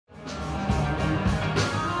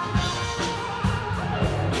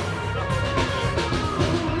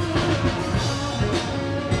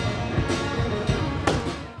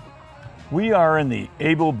We are in the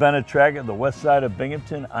Abel Bennett track at the west side of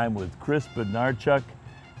Binghamton. I'm with Chris Bednarchuk,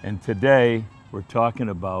 and today we're talking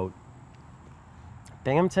about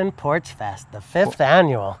Binghamton Porchfest, the 5th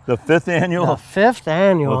annual. the 5th annual? The 5th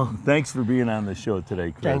annual. Well, thanks for being on the show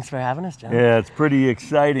today, Chris. Thanks for having us, John. Yeah, it's pretty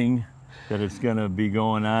exciting that it's going to be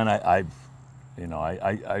going on. I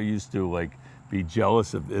used to like be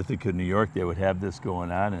jealous of Ithaca, New York. They would have this going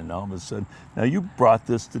on, and all of a sudden, now you brought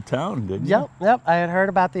this to town, didn't you? Yep. I had heard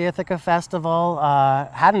about the Ithaca Festival.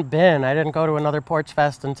 Hadn't been. I didn't go to another Porch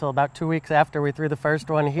Fest until about 2 weeks after we threw the first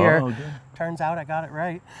one here. Oh, okay. Turns out I got it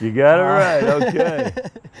right. You got it right, okay.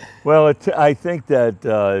 Well, I think that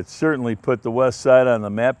it certainly put the west side on the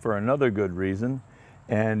map for another good reason.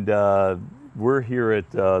 And we're here at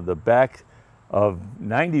the back of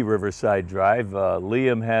 90 Riverside Drive.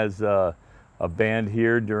 Liam has a band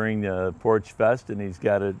here during the Porch Fest, and he's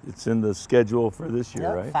got it. It's in the schedule for this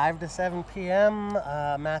year, right? 5 to 7 p.m.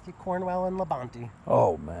 Matthew Cornwell and Labonte.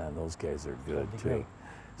 Oh man, those guys are good too. Great.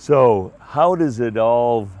 So how does it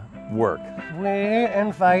all work? We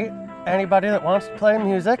invite anybody that wants to play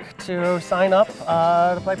music to sign up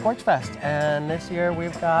to play Porch Fest, and this year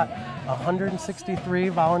we've got 163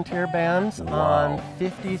 volunteer bands on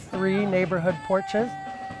 53 neighborhood porches.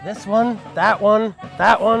 This one, that one,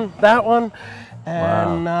 that one, that one.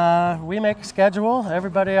 And we make a schedule.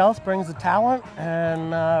 Everybody else brings the talent,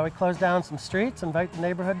 and we close down some streets, invite the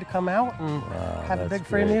neighborhood to come out and have a big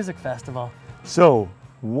free music festival. So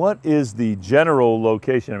what is the general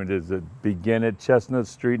location? I mean, does it begin at Chestnut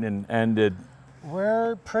Street and end at?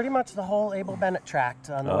 We're pretty much the whole Abel Bennett tract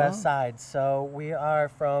on the west side. So we are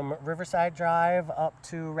from Riverside Drive up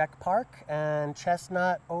to Rec Park and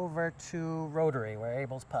Chestnut over to Rotary, where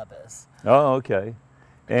Abel's Pub is. Oh, okay.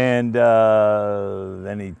 And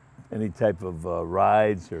any type of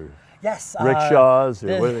rides or? Yes. Rickshaws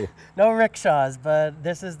or what are they? No rickshaws, but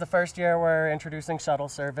this is the first year we're introducing shuttle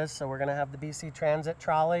service. So we're going to have the BC Transit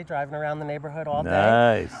trolley driving around the neighborhood all day.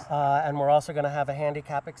 Nice. And we're also going to have a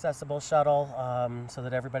handicap accessible shuttle so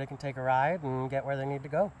that everybody can take a ride and get where they need to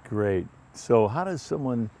go. Great. So how does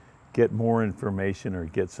someone get more information or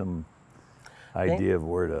get some idea of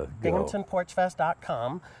where to go?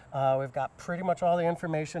 BinghamtonPorchfest.com. We've got pretty much all the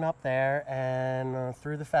information up there, and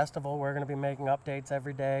through the festival we're going to be making updates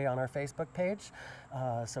every day on our Facebook page.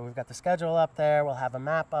 So we've got the schedule up there, we'll have a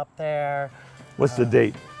map up there. What's the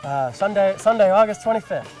date? Sunday, August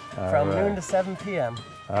 25th, from noon to 7 p.m.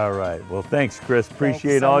 All right. Well, thanks, Chris. Thanks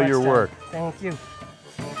Appreciate so all much, your John. work. Thank you.